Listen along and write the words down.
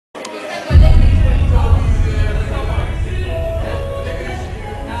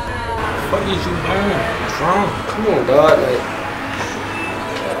is you doing? What's wrong? Come on, dog. Like,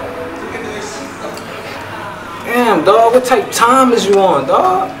 damn, dog. What type of time is you on,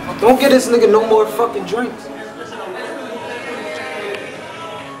 dog? Don't get this nigga no more fucking drinks.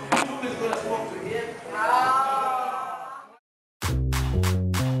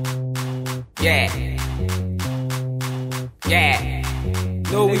 Yeah. Yeah.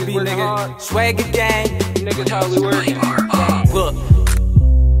 Know we be nigga. Swagga gang. Niggas how we work. Look.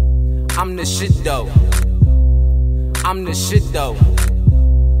 I'm the shit though. I'm the shit though.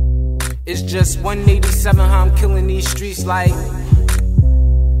 It's just 187 how I'm killing these streets like.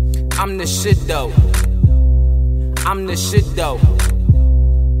 I'm the shit though. I'm the shit though.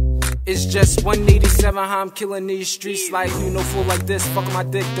 It's just 187 how I'm killing these streets like. You know, fool like this, fucking my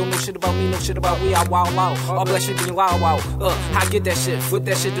dick. Don't know shit about me, no shit about we. I wild out. All black shit being wild out. I get that shit, flip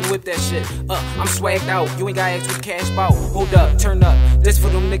that shit, then whip that shit. I'm swagged out. You ain't gotta ask with cash bout. Hold up, turn up. This for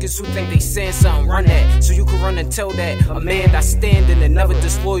them niggas who think they saying something. Run that, so you can run and tell that a man that standing and never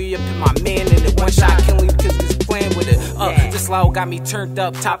disloyal you up in my man in the one shot killing you because he's playing with it. This loud got me turned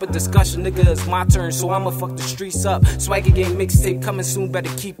up. Top of discussion, nigga, it's my turn, so I'ma fuck the streets up. Swagga game mixtape coming soon, better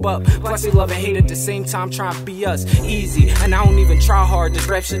keep up. Plus they love and hate at the same time, trying to be us easy. And I don't even try hard. This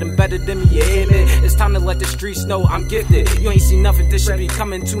rap shit better than me, you hear me? It's time to let the streets know I'm gifted. You ain't see nothing, this shit be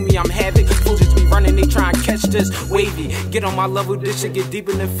coming to me, I'm havoc. Fools just be running, they try and catch this wavy. Get on my level, this shit get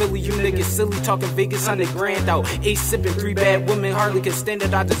deeper than Philly. You niggas silly, talking Vegas, 100 grand out. 8 sipping, 3 bad women, hardly can stand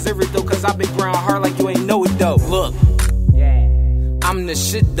it. I deserve it though, cause I've been grinding hard like you ain't know it though. Look, I'm the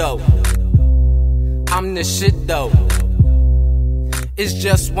shit though. I'm the shit though. It's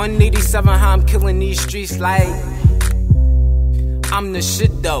just 187 how I'm killing these streets like. I'm the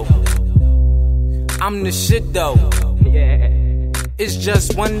shit though. I'm the shit though. It's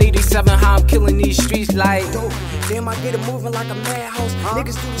just 187 how I'm killing these streets like. Damn, I get it moving like a madhouse.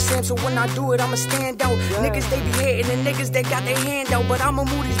 Niggas do the same, so when I do it, I'ma stand out. Niggas, they be hating, and niggas, they got their hand out. But I'ma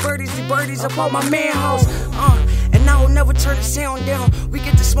move these birdies up on my man house. And I will never turn the sound down. We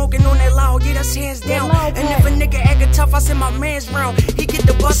get to smoking on that loud, yeah, that's hands down. And if a nigga acting tough, I send my mans round. He get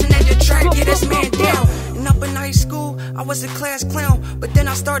the bustin' at the track, yeah, that's man down. And up in high school, I was a class clown. But then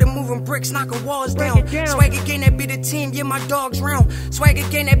I started moving bricks, knocking walls down. Swagga gang, that be the team, yeah, my dogs round. Swagga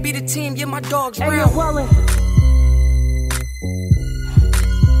gang, that be the team, yeah, my dogs round.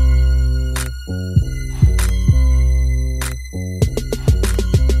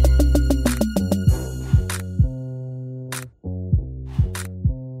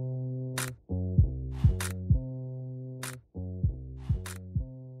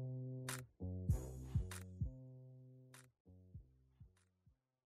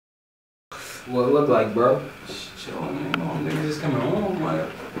 What it look like, bro? Shit, man, niggas just coming home, like,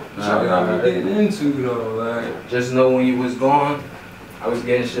 shit y'all be getting into, though, like. Just know when you was gone, I was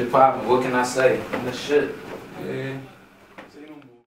getting shit poppin'. What can I say? I'm the shit. Yeah.